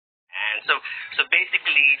So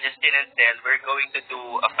basically, Justin and Stell, we're going to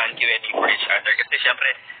do a fun Q&A for each other. Kasi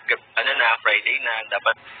syempre, Friday na,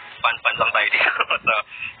 dapat fun-fun lang tayo dito. So,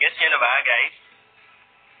 guess nyo na ba, guys?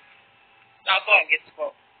 Opo, gets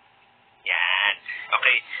po. Yan.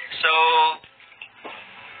 Okay, so,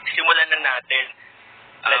 simulan na natin.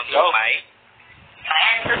 Let's go. Mike?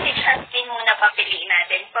 Ayan, so si Justin muna papiliin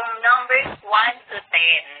natin. From numbers 1 to 10,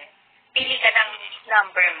 pili ka ng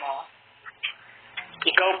number mo.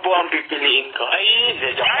 Ikaw po ang pipiliin ko. Ay,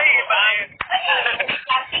 joke.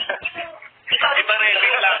 Iba rin.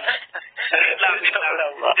 Wait lang.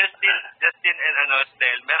 Justin and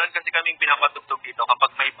Stell, meron kasi kaming pinapatugtog dito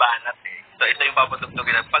kapag may banat eh. So, ito yung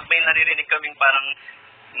papatugtogin. Pag may naririnig kaming parang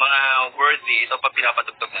mga worthy, ito pa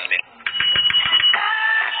pinapatugtog namin.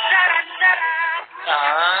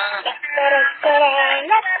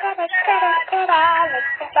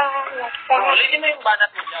 Ulitin mo yung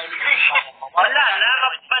banat mo dyan. Wala,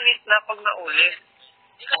 nakapanis na pag naulit.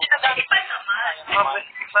 Hindi kasi nagalit pa naman.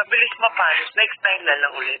 Mabilis mapanis. Next time na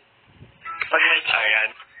lang ulit. Pag may chance. Ayan.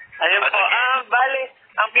 Ayun po. Bale,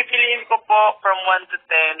 ang pipiliin ko po from 1 to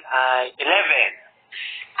 10 ay 11.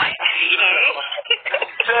 Ay, 7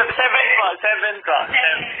 ko.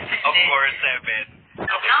 Of course, 7. So,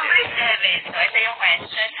 number 7. So, ito yung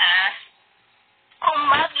question, ha? Kung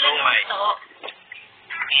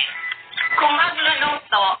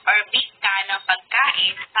magluluto or bake ka ng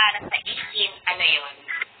pagkain para sa isin, ano yun?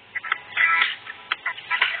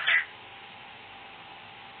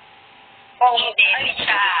 Hindi, si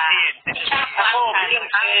Cha. Si Cha po ang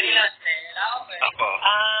Ako.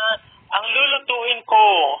 Ang lulutuin ko.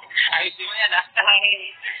 Ayusin mo yan, ah.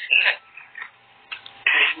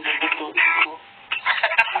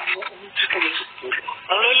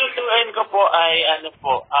 Ang lulutuin ko po ay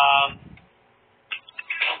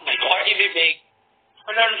Or ibibake.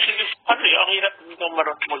 Ano yung ang hirap dito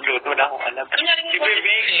marunong magluto na akong alam.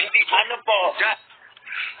 Ibibake. Ano po?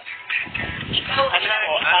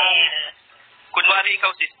 Kunwari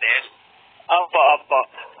ikaw si Stell. Opo.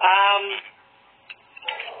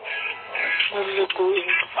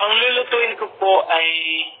 Ang lulutuin ko po ay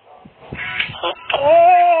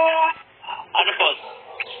ano po?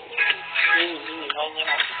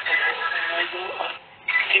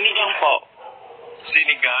 Sinigang po.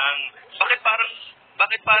 Sinigang. Bakit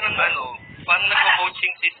parang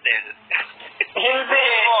nag-coaching si Stell? Hindi.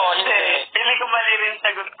 Pili ko mali rin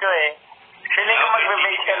sagot ko eh. Pili ko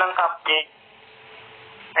magbe-bake ka ng cupcake.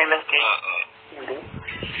 Ay, ng cake. Hindi.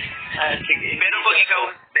 Sige. Pero kung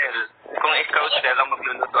ikaw Stell ang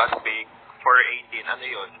magluluto as bake for 18, ano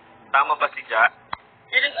yun? Tama ba si Ja?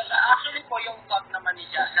 Actually po, yung thought naman ni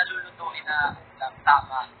Ja, nalulutuin na lang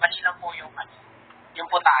tama. Mali lang po yung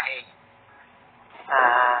putahe.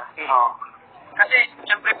 Kasi,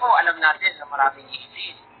 syempre po, alam natin na maraming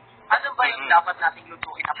isin. Ano ba yung dapat nating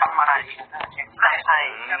lutuin na pangmaramihan na?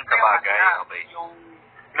 Sabagay, okay. Yung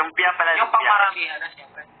lumpia pala. Yung pangmaramihan na,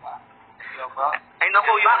 syempre, diba? Ay,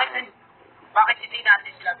 naku, yung... Bakit hindi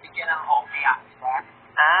natin sila bigyan ng hopia, diba?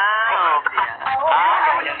 Ganyan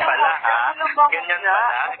pala, ha? Ganyan pala.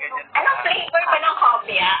 Anong flavor ba ng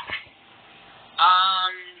hopia?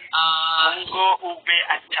 Munggo, ube,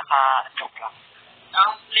 at saka chocolate.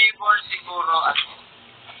 Ang flavor siguro,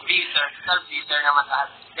 bitter. Bitter naman lahat.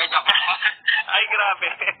 Ay, grabe.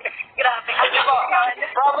 Ano po,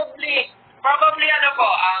 probably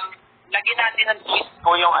lagyan natin ng twist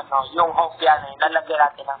po yung hopia na yun. Lalagyan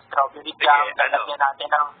natin ng strawberry jam,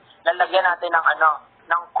 lalagyan natin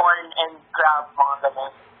ng corn and crab, mga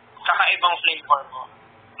ganun. Saka ibang flavor mo.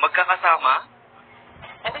 Magkakasama?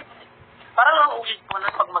 Parang ang ulit po na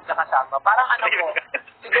pag magkakasama. Parang po,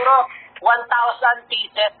 siguro 1,000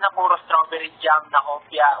 pieces na puro strawberry jam na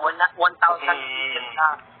hopia, 1,000 pieces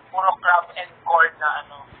na puro crab and corn na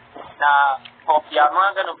hopia,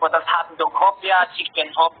 mga ganun po. Tapos hotdog hopia,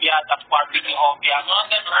 chicken hopia, tapos barbecue hopia, mga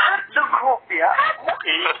ganun. Hotdog hopia?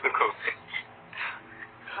 Okay.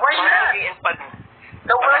 Why not?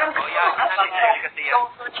 The world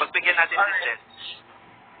Pagbigyan natin si Stell.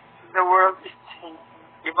 The world is changing.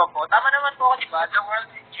 Diba po? Tama naman po, diba? The world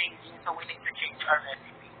is changing, so we need to change our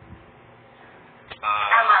recipe.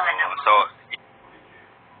 Tama nga naman. So,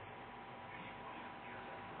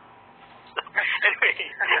 anyway,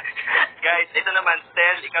 guys, ito naman,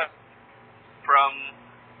 Stell, ikaw, from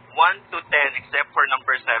 1 to 10, except for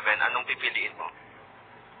number 7, anong pipiliin mo?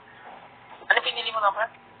 Ano pinili mo naman?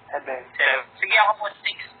 7. Sige, ako po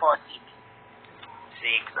 6 po.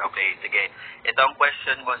 6, okay, sige. Ito ang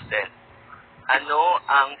question mo, Stell. Ano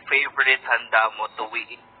ang favorite handa mo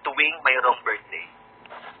tuwing mayroong birthday?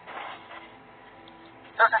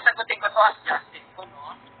 So, sasagutin ko to as Justin po,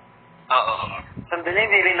 no? Oo. Sandali,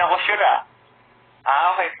 hindi rin ako sure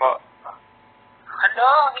okay po. Ano?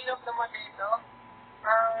 Ang ilog naman dito.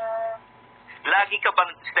 Lagi ka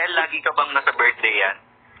bang nasa birthday yan?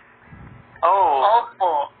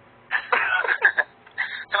 Opo.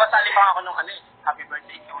 Sumasali pa ako nung happy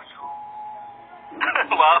birthday to you.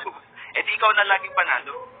 Wow. Eh di ikaw na laging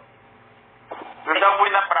panalo. Doon daw po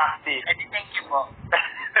na practice. Thank you po.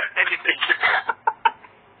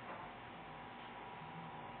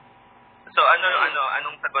 So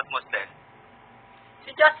anong sagot mo, Stell? Si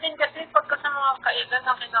Justin kasi pagka sa mga kainan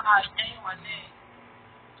na kinakain niya yung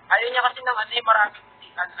ayaw niya kasi ng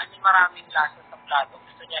maraming lasa sa plato.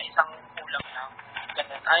 Gusto niya isang kulang lang.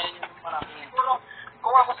 Ganun. Ayaw niya ng maraming. Siguro,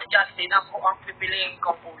 kung ako si Justin, ang pipiliin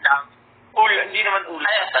kong kulang. Ulam, hindi naman ulam.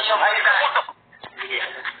 Kung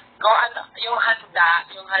yung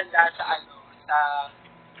handa sa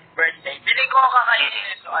birthday. Pili ko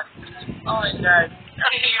kakainin ito. Oh my God.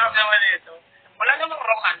 Ang hirap naman ito. Wala namang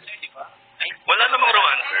wrong answer, di ba? Wala namang wrong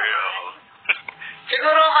answer.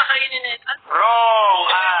 Siguro kakainin ito. Wrong!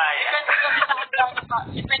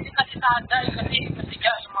 Depende kasi sa handa. Kasi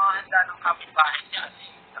yung mga handa ng kapitbahay niya.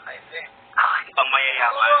 Pang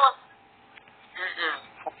mayayaman.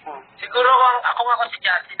 Siguro ako si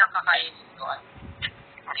Justin ang kakainin ko.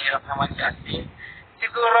 Ang hirap naman Justin.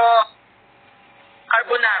 Siguro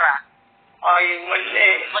carbonara. Ay, mali.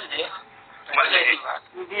 Diba?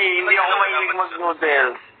 Hindi ako mahilig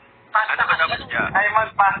mag-noodles. Pasta ka siya? Ay,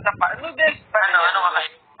 mag-pasta pa. Noodles pa. Ano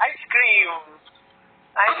kakainin? Ice cream.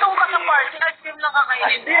 Gutom ka sa party, ice cream lang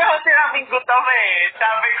kakainin. Hindi ako sinabing gutom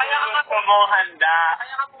Sabi ko gusto mong handa.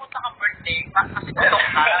 Kaya ka pumunta kang birthday, kasi gutom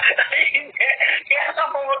ka. Hindi. Kaya ka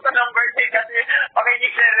pumunta ng birthday kasi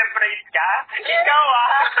i-celebrate ka. Ikaw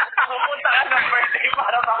pumunta ka ng birthday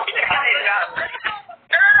para makikain ka.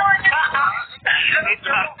 Pero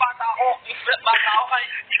naman bata ako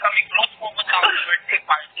kahit hindi kami close, pumunta ako sa birthday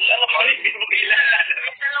party. Alam mo, hindi mo kilala.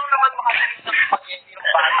 Minsan lang naman makakalit ng spaghetti yung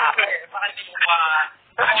bata. Baka hindi mo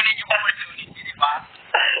kunin yung opportunity, di ba?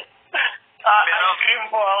 Pero cream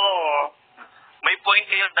po ako. May point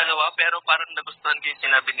kayo dalawa, pero parang nagustuhan ko yung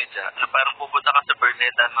sinabi ni Ja, na parang pupunta ka sa birthday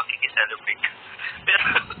at makikiselebrate ka. Pero,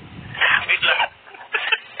 wait lang.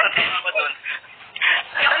 Patuloy ba doon?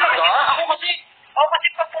 Talaga? Ako kasi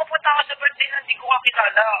pag pupunta ako sa birthday na hindi ko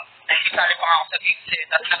kakilala. Nakikisali pa ako sa gigs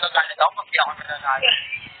tapos nagagalit ako pag di ako nananalo.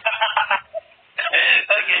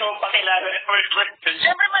 Hindi mo pakilala ng first birthday.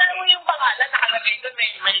 Siyempre, malaman mo yung pangalan, nakalagay doon,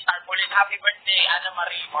 may tarpaulin, happy birthday, Ana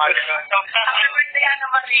Marie, mga gano'n. Happy birthday, Ana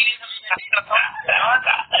Marie.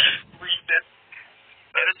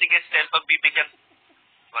 Pero sige, Stell, pagbibigyan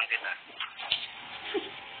kita.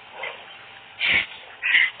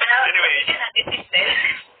 Anyway. natin si Stell.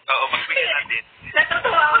 Oo, pagbigyan natin.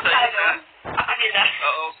 Natutuwa ako sa kanila.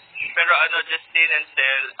 Oo. Pero Justin and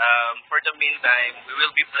Stell, for the meantime, we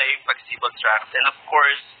will be playing flexible tracks and of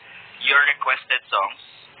course, your requested songs.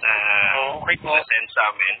 Okay po. Send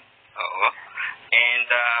sa amin. Oo. And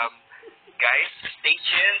guys, stay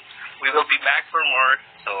tuned. We will be back for more.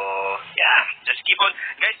 So, yeah, just keep on.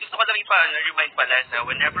 Guys, gusto ko lang remind pala na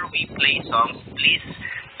whenever we play songs, please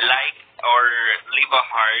like or leave a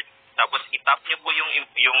heart. Tapos itap niyo po yung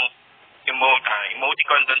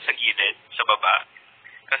emoticon doon sa gilid, sa baba.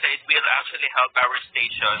 Kasi it will actually help our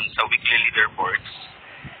station sa weekly leaderboards.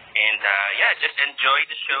 And yeah, just enjoy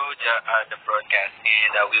the show, the broadcast,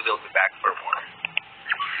 and we will be back for more.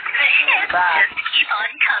 Keep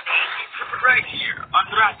on coming. Right here on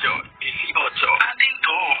Radyodisiotso. Anin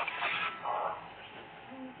to.